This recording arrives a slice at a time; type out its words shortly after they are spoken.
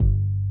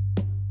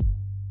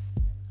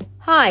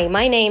Hi,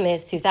 my name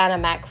is Susanna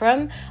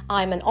Makram.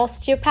 I'm an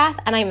osteopath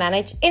and I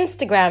manage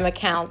Instagram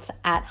accounts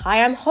at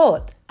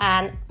HiAmHot.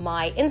 And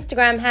my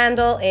Instagram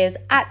handle is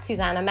at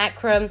Susanna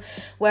Makram,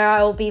 where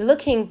I will be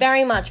looking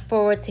very much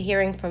forward to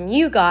hearing from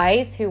you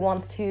guys who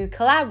wants to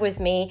collab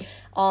with me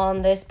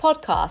on this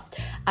podcast.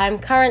 I'm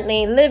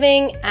currently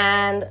living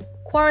and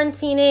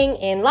quarantining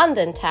in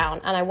London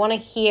town, and I want to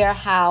hear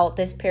how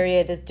this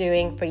period is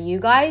doing for you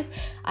guys.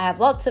 I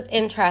have lots of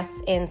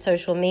interests in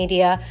social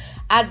media,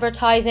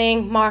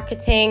 advertising,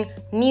 marketing,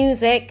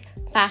 music,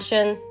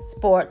 fashion,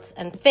 sports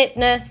and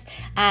fitness,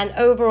 and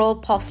overall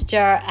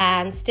posture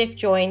and stiff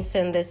joints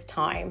in this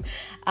time.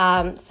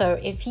 So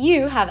if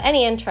you have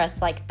any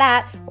interests like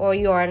that, or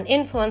you're an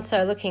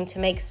influencer looking to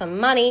make some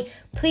money,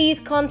 please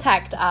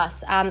contact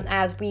us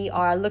as we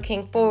are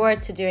looking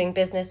forward to doing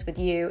business with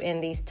you in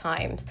these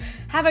times.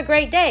 Have a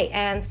great day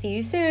and see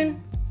you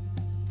soon.